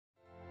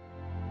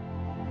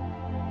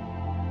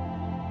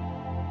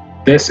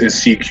This is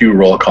CQ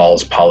Roll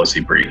Call's Policy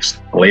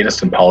Briefs, the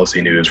latest in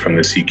policy news from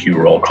the CQ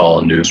Roll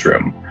Call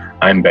newsroom.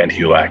 I'm Ben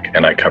Hulak,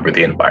 and I cover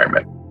the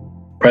environment.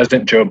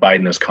 President Joe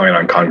Biden is calling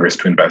on Congress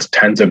to invest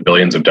tens of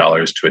billions of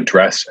dollars to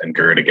address and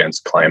gird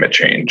against climate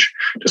change,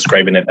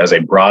 describing it as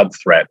a broad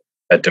threat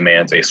that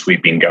demands a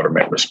sweeping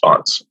government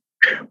response.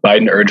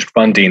 Biden urged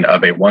funding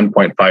of a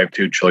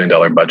 $1.52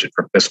 trillion budget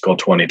for fiscal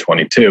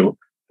 2022,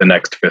 the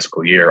next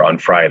fiscal year, on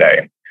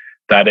Friday.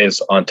 That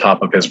is on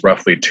top of his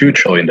roughly $2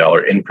 trillion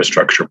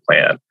infrastructure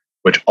plan,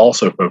 which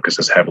also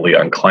focuses heavily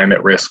on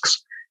climate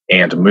risks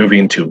and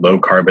moving to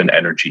low-carbon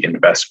energy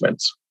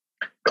investments.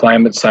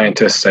 Climate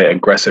scientists say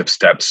aggressive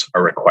steps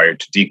are required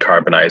to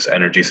decarbonize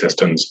energy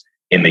systems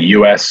in the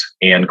U.S.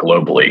 and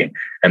globally,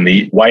 and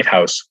the White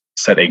House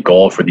set a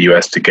goal for the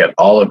U.S. to get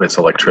all of its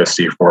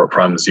electricity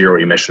from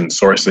zero-emission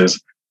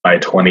sources by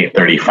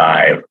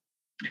 2035.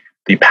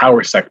 The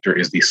power sector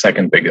is the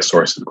second biggest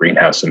source of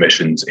greenhouse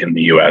emissions in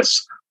the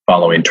U.S.,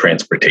 following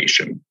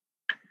transportation.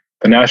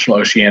 The National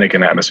Oceanic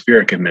and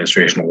Atmospheric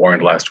Administration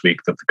warned last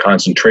week that the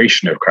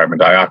concentration of carbon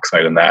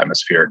dioxide in the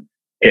atmosphere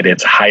hit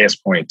its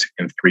highest point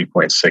in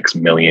 3.6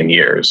 million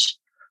years.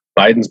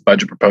 Biden's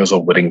budget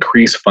proposal would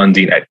increase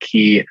funding at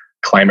key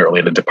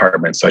climate-related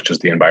departments such as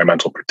the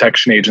Environmental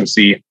Protection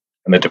Agency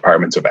and the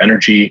Departments of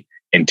Energy,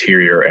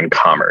 Interior, and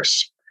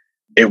Commerce.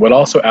 It would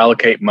also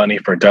allocate money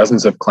for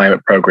dozens of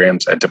climate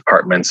programs at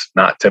departments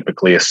not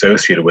typically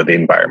associated with the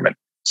environment,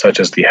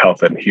 such as the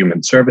Health and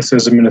Human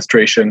Services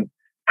Administration,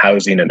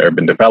 Housing and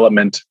Urban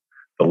Development,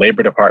 the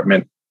Labor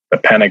Department, the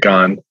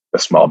Pentagon, the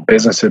Small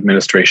Business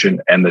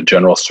Administration, and the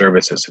General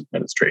Services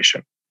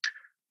Administration.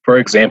 For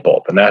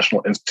example, the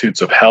National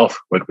Institutes of Health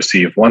would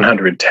receive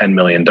 $110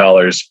 million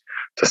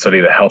to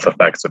study the health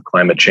effects of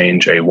climate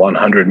change, a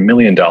 $100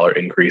 million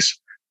increase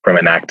from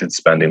enacted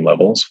spending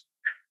levels.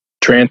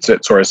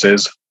 Transit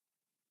sources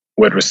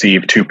would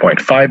receive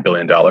 $2.5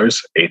 billion,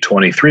 a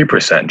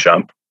 23%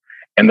 jump,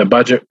 and the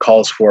budget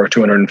calls for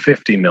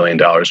 $250 million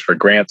for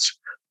grants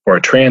for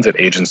transit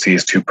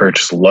agencies to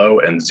purchase low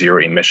and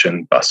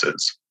zero-emission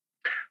buses.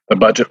 The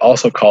budget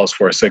also calls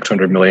for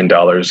 $600 million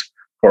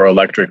for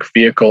electric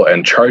vehicle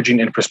and charging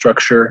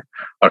infrastructure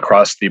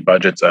across the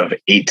budgets of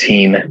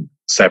 18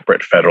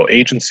 separate federal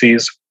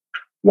agencies,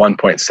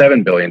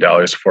 $1.7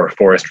 billion for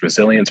forest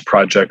resilience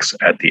projects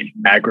at the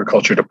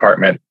Agriculture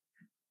Department,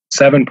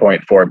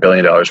 $7.4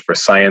 billion for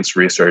science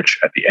research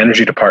at the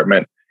Energy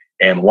Department,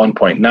 and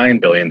 $1.9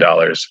 billion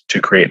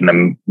to create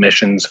an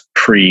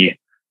emissions-free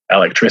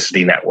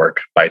electricity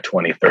network by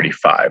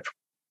 2035.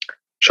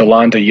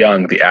 Shalonda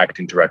Young, the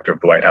acting director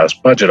of the White House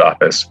Budget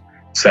Office,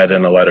 said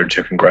in a letter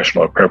to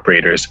congressional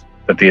appropriators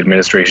that the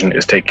administration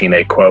is taking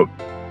a, quote,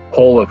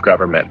 whole of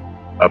government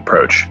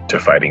approach to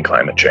fighting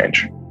climate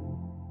change.